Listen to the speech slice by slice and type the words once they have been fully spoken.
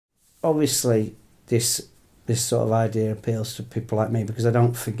obviously this sort of idea appeals to people like me because I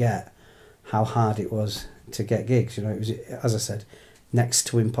don't forget how hard it was to get gigs. You know, it was, as I said, next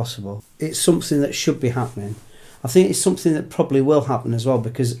to impossible. It's something that should be happening. I think it's something that probably will happen as well,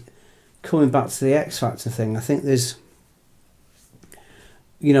 because coming back to the X Factor thing, I think there's,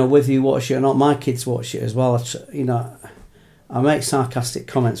 you know, whether you watch it or not, my kids watch it as well. You know, I make sarcastic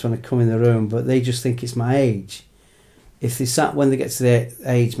comments when I come in the room, but they just think it's my age. If they sat, when they get to the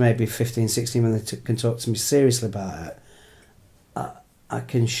age maybe 15, 16, when they can talk to me seriously about it, I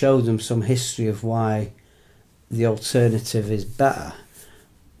can show them some history of why the alternative is better.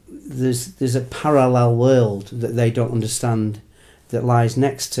 There's a parallel world that they don't understand that lies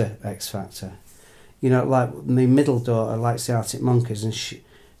next to X Factor. You know, like my middle daughter likes the Arctic Monkeys, and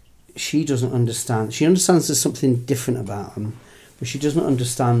she doesn't understand. She understands there's something different about them, but she doesn't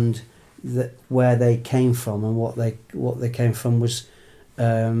understand that where they came from, and what they came from was,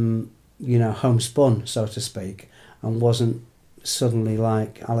 you know, homespun, so to speak, and wasn't suddenly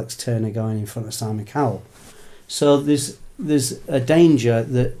like Alex Turner going in front of Simon Cowell. So there's a danger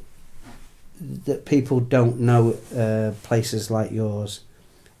that people don't know places like yours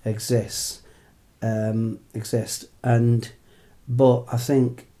exist, and but I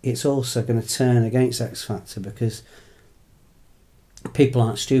think it's also going to turn against X Factor because people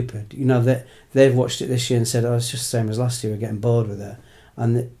aren't stupid. You know, they've watched it this year and said, oh, it's just the same as last year, we're getting bored with it,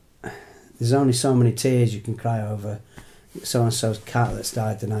 and there's only so many tears you can cry over so-and-so's cat that's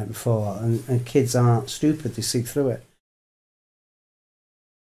died the night before, and kids aren't stupid, they see through it.